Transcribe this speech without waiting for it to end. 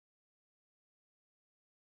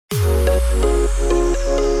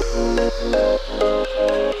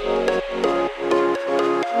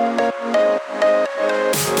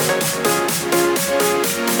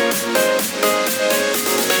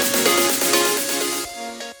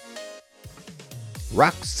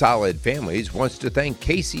Rock Solid Families wants to thank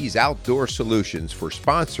Casey's Outdoor Solutions for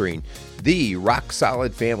sponsoring the Rock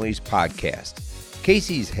Solid Families podcast.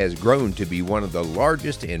 Casey's has grown to be one of the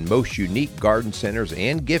largest and most unique garden centers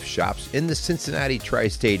and gift shops in the Cincinnati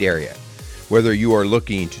tri-state area. Whether you are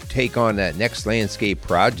looking to take on that next landscape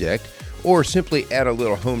project or simply add a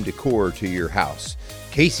little home decor to your house,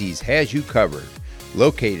 Casey's has you covered.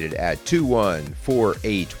 Located at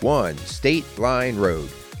 21481 State Line Road,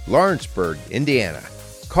 Lawrenceburg, Indiana.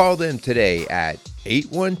 Call them today at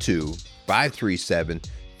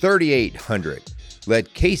 812-537-3800.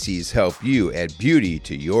 Let Casey's help you add beauty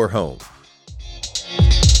to your home.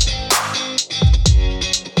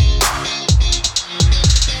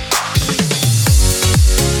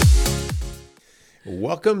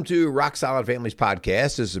 Welcome to Rock Solid Families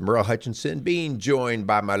Podcast. This is Merle Hutchinson, being joined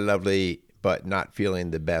by my lovely but not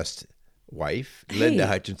feeling the best wife, Linda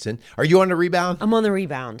Hutchinson. Are you on the rebound? I'm on the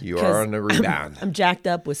rebound. You are on the rebound. I'm jacked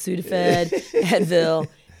up with Sudafed, Advil,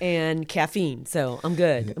 and caffeine, so I'm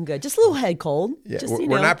good. Just a little head cold. Yeah, just,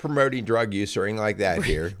 we're not promoting drug use or anything like that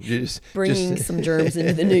here. Bringing some germs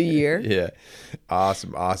into the new year. Yeah.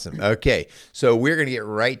 Awesome. Okay, so we're going to get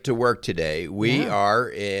right to work today. We are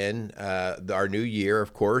in our new year,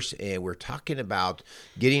 of course, and we're talking about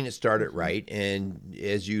getting it started right. And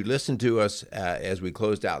as you listen to us as we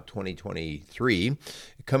closed out 2023,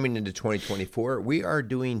 coming into 2024, we are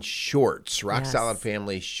doing shorts, Rock Solid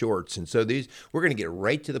Family shorts. And so we're going to get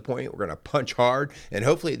right to the point. We're going to punch hard, and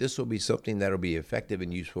hopefully this will be something that will be effective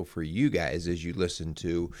and useful for you guys as you listen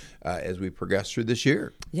to as we progress through this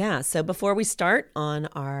year. Yeah, so before we start on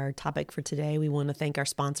our topic for today, we want to thank our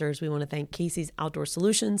sponsors. We want to thank Casey's Outdoor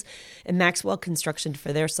Solutions and Maxwell Construction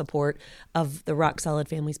for their support of the Rock Solid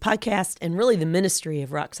Families podcast and really the ministry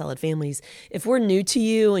of Rock Solid Families. If we're new to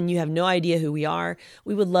you and you have no idea who we are,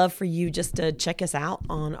 we would love for you just to check us out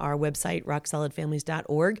on our website,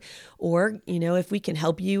 rocksolidfamilies.org. Or, if we can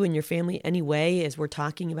help you and your family any way as we're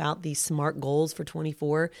talking about these SMART goals for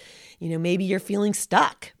 24, maybe you're feeling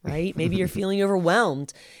stuck, right? Maybe you're feeling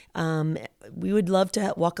overwhelmed. We would love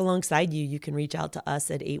to walk alongside you. You can reach out to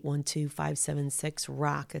us at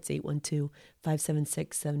 812-576-ROCK. That's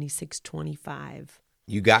 812-576-7625.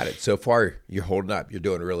 You got it. So far, you're holding up. You're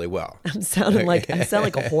doing really well. I sound like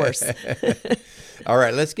a horse. All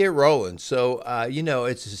right, let's get rolling. So,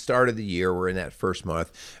 it's the start of the year. We're in that first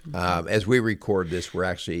month. As we record this, we're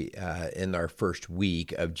actually in our first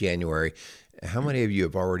week of January. How many of you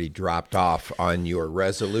have already dropped off on your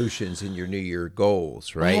resolutions and your New Year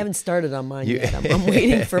goals, right? I haven't started on mine yet. I'm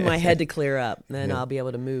waiting for my head to clear up, and then I'll be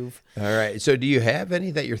able to move. All right. So do you have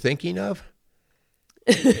any that you're thinking of?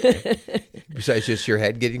 Besides just your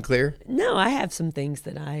head getting clear? No, I have some things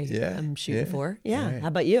that I'm shooting for. Yeah. Right. How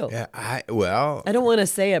about you? Yeah. I don't want to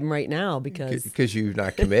say them right now because you've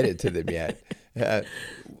not committed to them yet.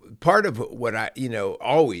 Part of what I,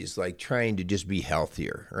 always like trying to just be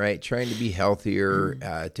healthier, right? Trying to be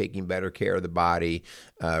healthier, taking better care of the body,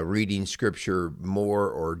 reading scripture more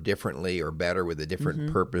or differently or better with a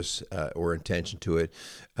different purpose or intention to it,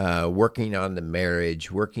 working on the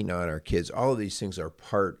marriage, working on our kids. All of these things are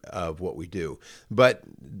part of what we do. But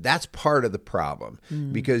that's part of the problem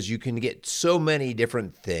because you can get so many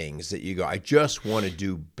different things that you go, I just want to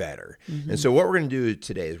do better. And so what we're going to do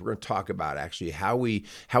today is we're going to talk about actually how we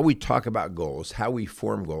talk about goals, how we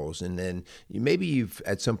form goals, and then maybe you've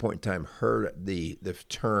at some point in time heard the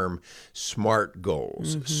term SMART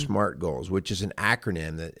goals, SMART goals, which is an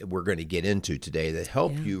acronym that we're going to get into today that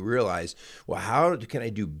help you realize, well, how can I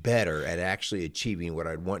do better at actually achieving what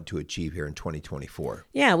I want to achieve here in 2024?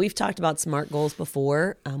 Yeah, we've talked about SMART goals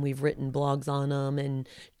before. We've written blogs on them and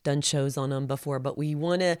done shows on them before, but we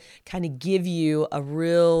want to kind of give you a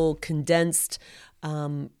real condensed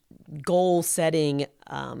goal setting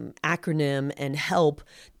acronym and help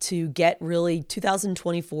to get really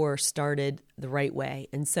 2024 started the right way.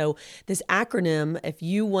 And so this acronym, if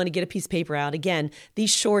you want to get a piece of paper out, again,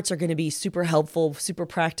 these shorts are going to be super helpful, super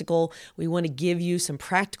practical. We want to give you some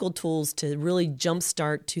practical tools to really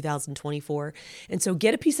jumpstart 2024. And so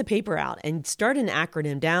get a piece of paper out and start an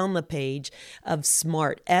acronym down the page of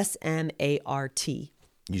SMART, S-M-A-R-T.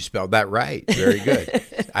 You spelled that right. Very good.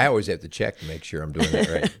 I always have to check to make sure I'm doing that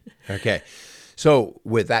right. Okay. So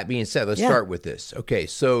with that being said, let's Yeah. start with this. Okay,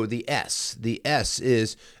 so the S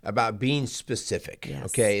is about being specific. Yes.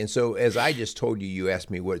 Okay, and so as I just told you, you asked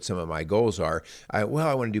me what some of my goals are. I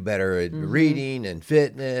want to do better at reading and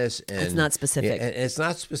fitness. And It's not specific. Yeah, and it's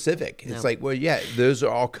not specific. It's like, well, yeah, those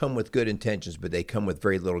all come with good intentions, but they come with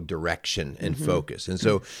very little direction and focus. And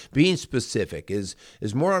so being specific is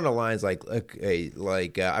more on the lines like, okay,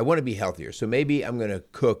 I want to be healthier. So maybe I'm going to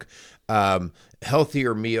cook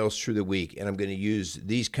healthier meals through the week, and I'm going to use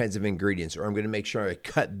these kinds of ingredients, or I'm going to make sure I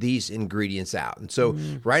cut these ingredients out. And so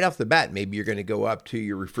right off the bat, maybe you're going to go up to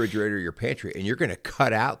your refrigerator, your pantry, and you're going to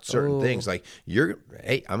cut out certain things. Like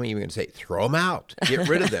I'm even going to say, throw them out, get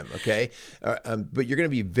rid of them. Okay. But you're going to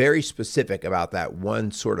be very specific about that one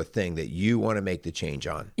sort of thing that you want to make the change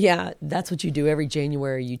on. Yeah, that's what you do every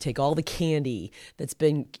January. You take all the candy that's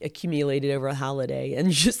been accumulated over a holiday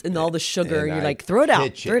and all the sugar, and you're like, throw it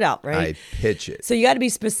out, right? I pitch it. So you got to be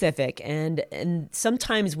specific, and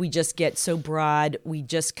sometimes we just get so broad, we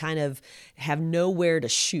just kind of have nowhere to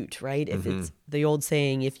shoot, right? If it's the old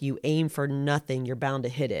saying, if you aim for nothing, you're bound to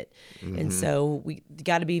hit it. And so we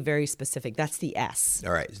got to be very specific. That's the S.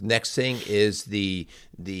 All right. Next thing is the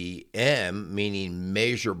M, meaning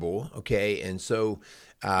measurable. Okay, and so.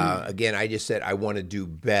 Again, I just said I want to do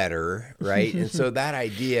better, right? And so that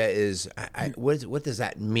idea is, what does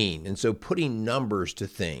that mean? And so putting numbers to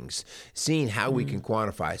things, seeing how we can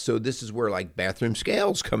quantify. So this is where like bathroom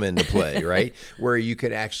scales come into play, right? Where you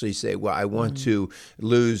could actually say, well, I want to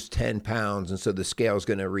lose 10 pounds, and so the scale is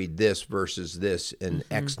going to read this versus this in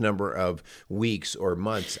X number of weeks or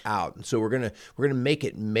months out. And so we're gonna make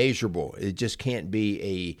it measurable. It just can't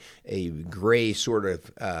be a gray sort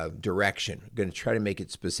of direction. We're going to try to make it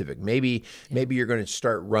specific. Maybe you're going to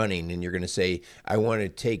start running, and you're going to say, I want to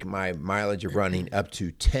take my mileage of running up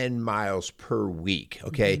to 10 miles per week.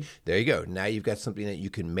 Okay, there you go. Now you've got something that you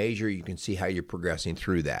can measure. You can see how you're progressing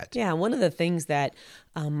through that. Yeah, one of the things that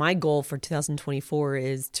my goal for 2024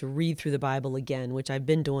 is to read through the Bible again, which I've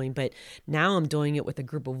been doing, but now I'm doing it with a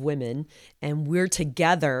group of women, and we're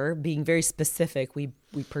together being very specific. We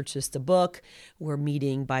purchased a book. We're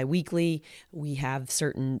meeting bi-weekly. We have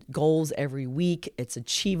certain goals every week. It's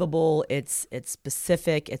achievable. It's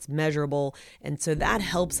specific. It's measurable. And so that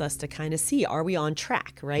helps us to kind of see, are we on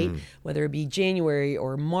track, right? Whether it be January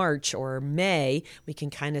or March or May, we can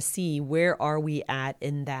kind of see where are we at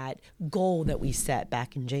in that goal that we set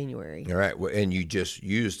back in January. All right. Well, and you just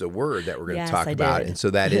used a word that we're going to Yes, talk I about. did. And so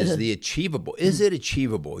that is the achievable. Is it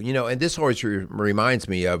achievable? And this always reminds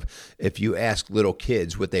me of, if you ask little kids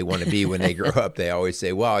what they want to be when they grow up, they always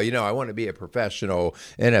say, well, I want to be a professional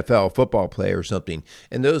NFL football player or something.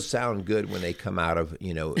 And those sound good when they come out of,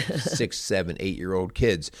 6, 7, 8-year-old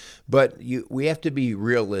kids. But we have to be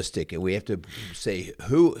realistic, and we have to say,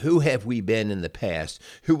 who have we been in the past?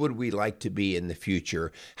 Who would we like to be in the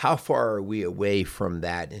future? How far are we away from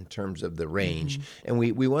that in terms of the range? And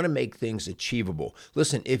we want to make things achievable.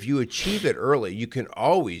 Listen, if you achieve it early, you can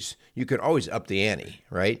always up the ante,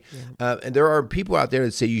 right? And there are people out there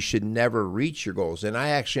that say you should never reach your goals. And I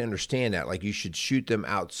actually understand that. Like, you should shoot them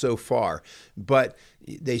out so far. But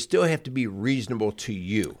they still have to be reasonable to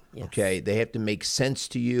you, okay? They have to make sense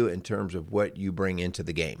to you in terms of what you bring into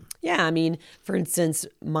the game. Yeah, I mean, for instance,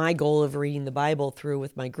 my goal of reading the Bible through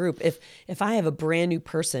with my group, if I have a brand new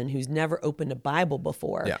person who's never opened a Bible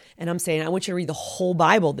before, and I'm saying, I want you to read the whole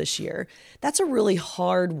Bible this year, that's a really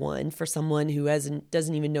hard one for someone who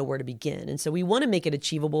doesn't even know where to begin. And so we want to make it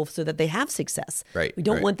achievable so that they have success. Right. We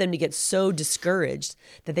don't want them to get so discouraged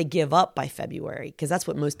that they give up by February, because that's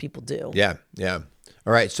what most people do. Yeah.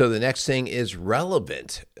 All right, so the next thing is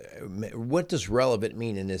relevant. What does relevant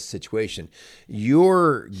mean in this situation?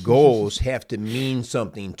 Your goals have to mean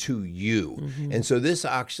something to you. And so this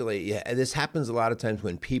happens a lot of times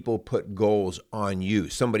when people put goals on you.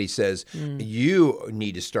 Somebody says, you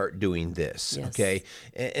need to start doing this, okay?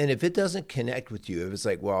 And if it doesn't connect with you, if it's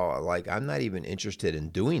like, well, I'm not even interested in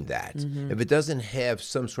doing that, if it doesn't have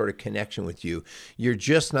some sort of connection with you, you're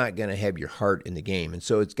just not going to have your heart in the game. And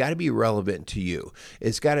so it's got to be relevant to you.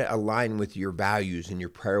 It's got to align with your values and your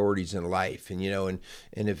priorities in life. And,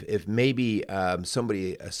 and if maybe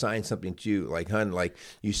somebody assigns something to you, like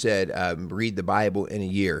you said, read the Bible in a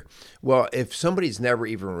year. Well, if somebody's never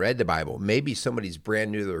even read the Bible, maybe somebody's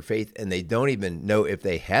brand new to their faith and they don't even know if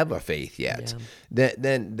they have a faith yet,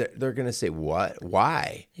 then they're going to say, what?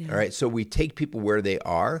 Why? All right. So we take people where they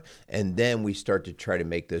are, and then we start to try to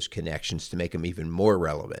make those connections to make them even more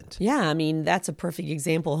relevant. Yeah, I mean, that's a perfect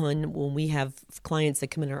example when we have clients that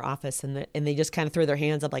come in our office and they just kind of throw their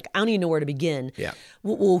hands hands up, like, I don't even know where to begin. Yeah.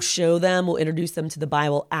 We'll show them, we'll introduce them to the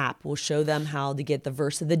Bible app. We'll show them how to get the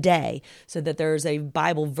verse of the day so that there's a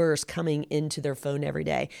Bible verse coming into their phone every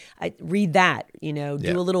day. I read that, do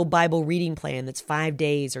a little Bible reading plan that's 5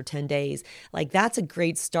 days or 10 days. Like, that's a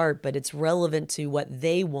great start, but it's relevant to what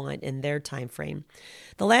they want in their time frame.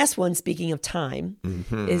 The last one, speaking of time,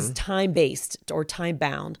 is time-based or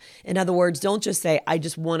time-bound. In other words, don't just say, I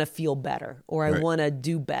just want to feel better or I want to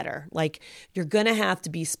do better. Like, you're going to have to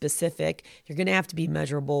be specific. You're going to have to be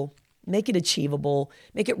measurable. Make it achievable.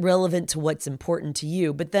 Make it relevant to what's important to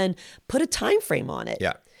you. But then put a time frame on it.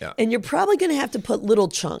 Yeah. And you're probably going to have to put little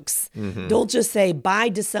chunks. Don't just say, by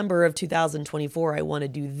December of 2024, I want to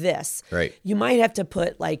do this. Right. You might have to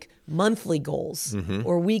put like monthly goals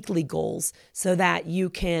or weekly goals so that you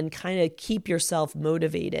can kind of keep yourself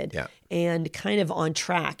motivated and kind of on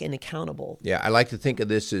track and accountable. Yeah, I like to think of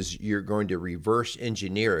this as you're going to reverse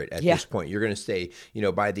engineer it at this point. You're going to say,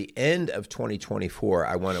 by the end of 2024,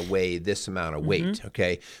 I want to weigh this amount of weight,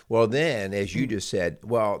 okay? Well, then, as you just said,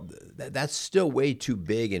 well, that's still way too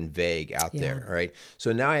big and vague out there, right?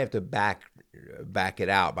 So now I have to back it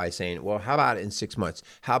out by saying, well, how about in 6 months?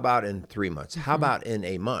 How about in 3 months? How about in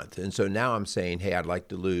a month? And so now I'm saying, hey, I'd like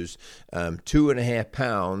to lose 2.5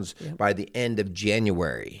 pounds by the end of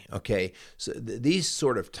January. Okay, so these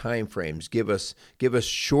sort of time frames give us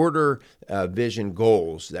shorter vision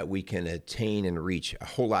goals that we can attain and reach a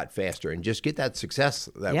whole lot faster, and just get that success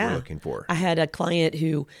that we're looking for. I had a client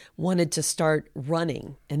who wanted to start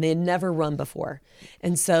running, and they had never run before,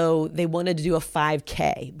 and so they wanted to do a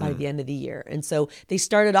 5K by the end of the year. And so they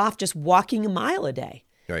started off just walking a mile a day.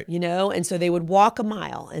 Right. And so they would walk a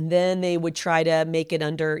mile, and then they would try to make it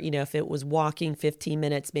under, if it was walking 15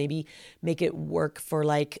 minutes, maybe make it work for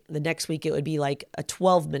like the next week, it would be like a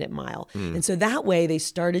 12-minute mile. And so that way they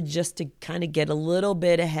started just to kind of get a little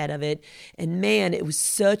bit ahead of it. And man, it was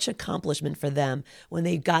such accomplishment for them when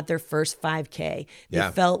they got their first 5K.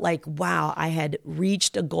 They felt like, wow, I had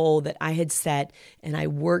reached a goal that I had set, and I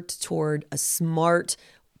worked toward a smart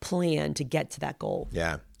plan to get to that goal.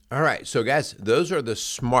 Yeah. All right. So guys, those are the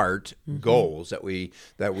SMART goals that we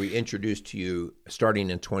introduced to you starting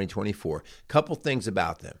in 2024. Couple things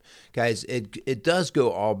about them. Guys, it does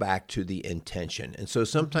go all back to the intention. And so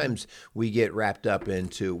sometimes we get wrapped up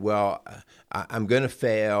into, well, I'm going to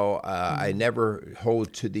fail. I never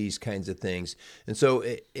hold to these kinds of things. And so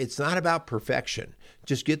it's not about perfection.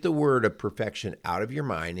 Just get the word of perfection out of your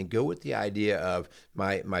mind and go with the idea of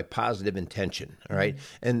my positive intention, all right?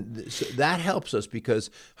 And so that helps us because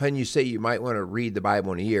when you say you might want to read the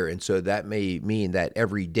Bible in a year, and so that may mean that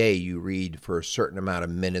every day you read for a certain amount of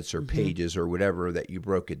minutes or pages or whatever that you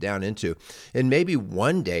broke it down into. And maybe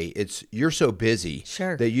one day you're so busy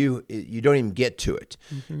that you don't even get to it.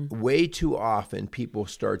 Way too often people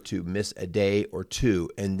start to miss a day or two,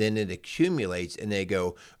 and then it accumulates and they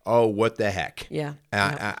go, oh, what the heck?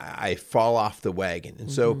 I fall off the wagon.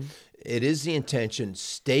 And so it is the intention,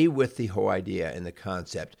 stay with the whole idea and the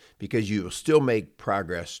concept, because you will still make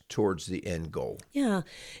progress towards the end goal. Yeah.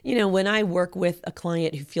 When I work with a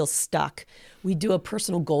client who feels stuck, we do a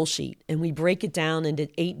personal goal sheet and we break it down into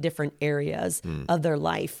 8 different areas of their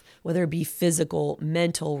life, whether it be physical,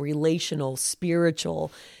 mental, relational,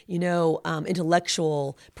 spiritual,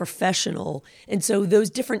 intellectual, professional. And so those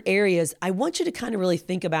different areas, I want you to kind of really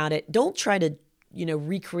think about it. Don't try to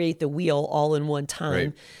recreate the wheel all in one time.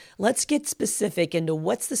 Right. Let's get specific into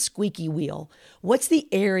what's the squeaky wheel. What's the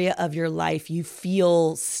area of your life you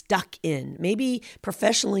feel stuck in? Maybe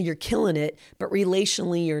professionally you're killing it, but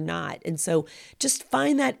relationally you're not. And so just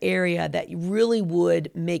find that area that really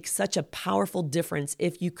would make such a powerful difference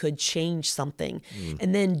if you could change something.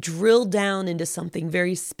 And then drill down into something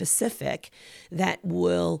very specific that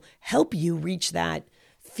will help you reach that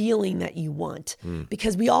feeling that you want,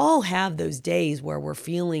 because we all have those days where we're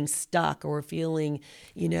feeling stuck or we're feeling,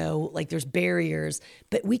 like there's barriers,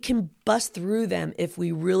 but we can bust through them if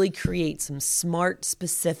we really create some smart,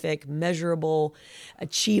 specific, measurable,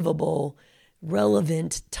 achievable,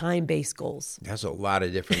 relevant, time-based goals. That's a lot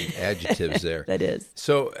of different adjectives there. That is.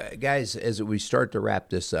 So, guys, as we start to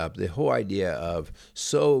wrap this up, the whole idea of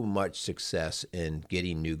so much success in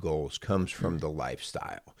getting new goals comes from the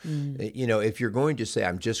lifestyle. If you're going to say,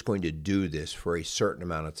 I'm just going to do this for a certain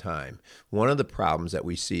amount of time, one of the problems that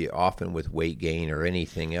we see often with weight gain or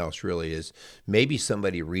anything else really is maybe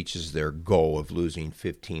somebody reaches their goal of losing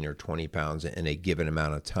 15 or 20 pounds in a given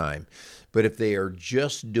amount of time. But if they are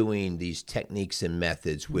just doing these techniques and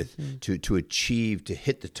methods to achieve, to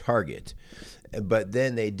hit the target, but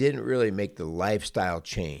then they didn't really make the lifestyle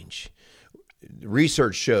change,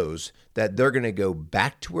 research shows that they're going to go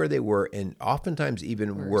back to where they were and oftentimes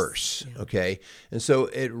even worse. Okay. And so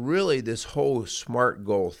this whole SMART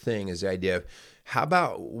goal thing is the idea of how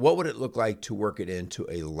about what would it look like to work it into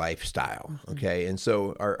a lifestyle? Okay. And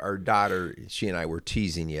so our daughter, she and I were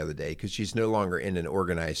teasing the other day because she's no longer in an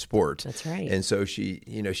organized sport. That's right. And so she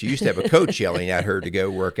used to have a coach yelling at her to go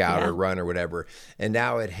work out or run or whatever. And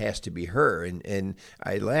now it has to be her. And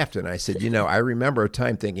I laughed and I said, I remember a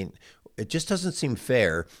time thinking, it just doesn't seem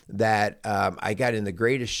fair that I got in the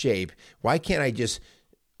greatest shape. Why can't I just,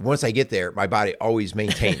 once I get there, my body always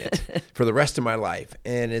maintain it for the rest of my life?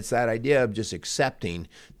 And it's that idea of just accepting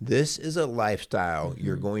this is a lifestyle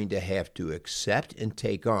you're going to have to accept and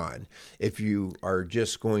take on if you are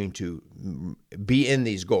just going to be in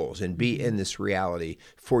these goals and be in this reality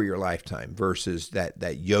for your lifetime versus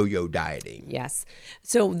that yo-yo dieting. Yes.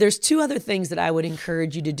 So there's two other things that I would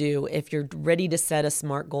encourage you to do if you're ready to set a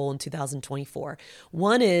SMART goal in 2024.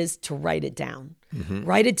 One is to write it down.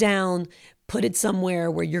 Write it down. Put it somewhere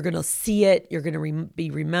where you're going to see it. You're going to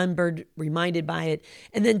be reminded by it.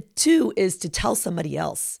 And then two is to tell somebody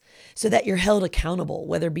else so that you're held accountable,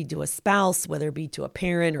 whether it be to a spouse, whether it be to a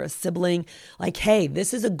parent or a sibling. Like, hey,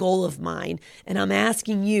 this is a goal of mine, and I'm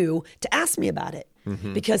asking you to ask me about it.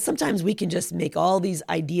 Because sometimes we can just make all these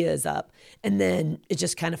ideas up and then it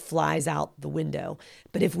just kind of flies out the window.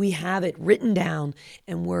 But if we have it written down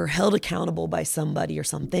and we're held accountable by somebody or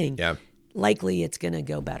something, likely it's going to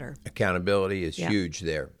go better. Accountability is huge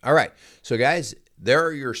there. All right. So guys, there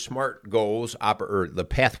are your SMART goals, or the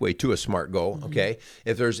pathway to a SMART goal, okay?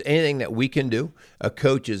 If there's anything that we can do, a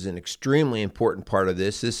coach is an extremely important part of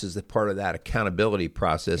this. This is the part of that accountability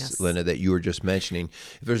process, Linda, that you were just mentioning.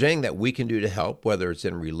 If there's anything that we can do to help, whether it's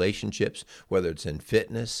in relationships, whether it's in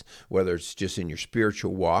fitness, whether it's just in your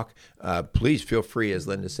spiritual walk, please feel free, as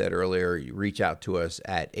Linda said earlier, reach out to us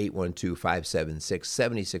at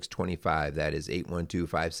 812-576-7625. That is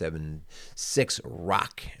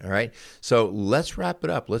 812-576-ROCK, all right? So let's wrap it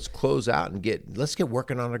up. Let's close out and let's get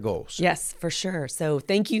working on our goals. Yes, for sure. So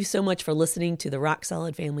thank you so much for listening to the Rock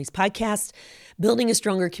Solid Families podcast, building a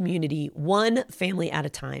stronger community, one family at a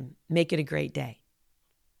time. Make it a great day.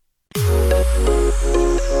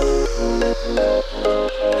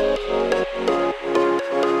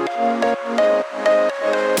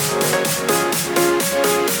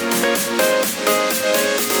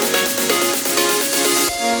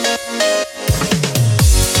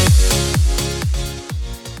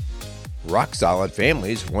 Rock Solid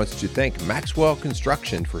Families wants to thank Maxwell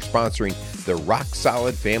Construction for sponsoring the Rock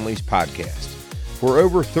Solid Families podcast. For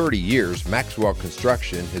over 30 years, Maxwell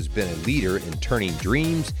Construction has been a leader in turning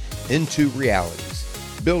dreams into realities,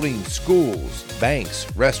 building schools, banks,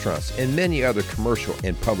 restaurants, and many other commercial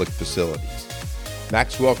and public facilities.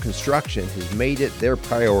 Maxwell Construction has made it their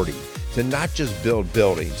priority to not just build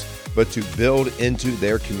buildings, but to build into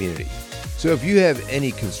their community. So if you have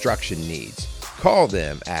any construction needs, call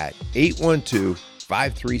them at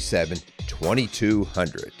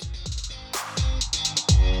 812-537-2200.